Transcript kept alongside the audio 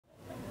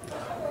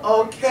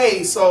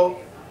Okay, so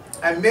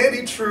I made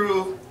it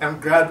through. I'm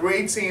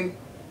graduating.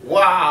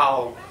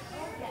 Wow!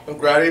 I'm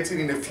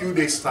graduating in a few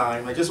days'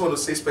 time. I just want to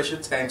say special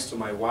thanks to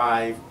my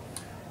wife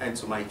and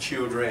to my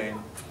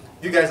children.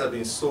 You guys have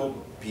been so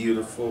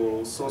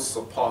beautiful, so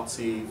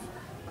supportive.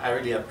 I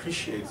really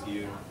appreciate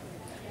you.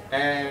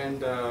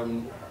 And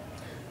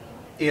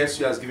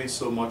ASU has given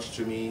so much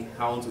to me.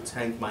 I want to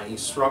thank my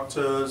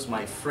instructors,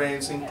 my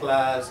friends in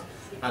class,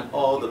 and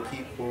all the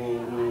people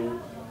who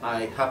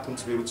I happen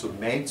to be able to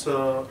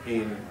mentor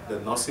in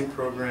the nursing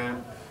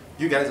program.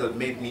 You guys have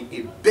made me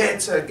a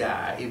better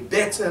guy, a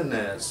better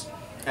nurse,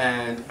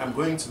 and I'm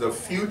going to the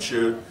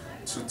future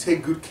to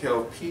take good care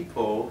of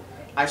people.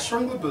 I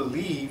strongly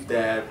believe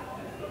that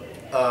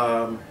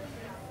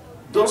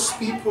those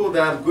people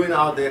that I'm going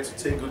out there to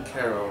take good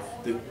care of,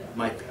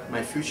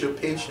 my future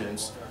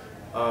patients,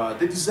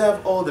 they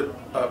deserve all the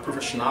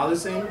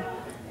professionalism,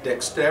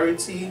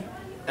 dexterity,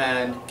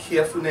 and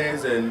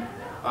carefulness and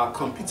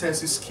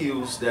competency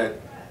skills that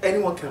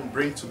anyone can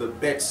bring to the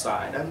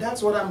bedside. And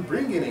that's what I'm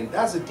bringing in.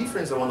 That's the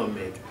difference I want to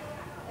make.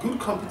 Good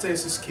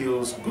competency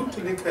skills, good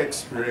clinical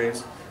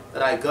experience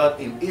that I got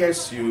in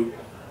ASU.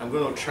 I'm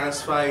going to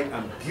transfer it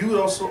and build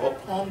also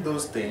upon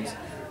those things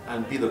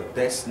and be the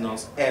best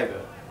nurse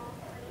ever.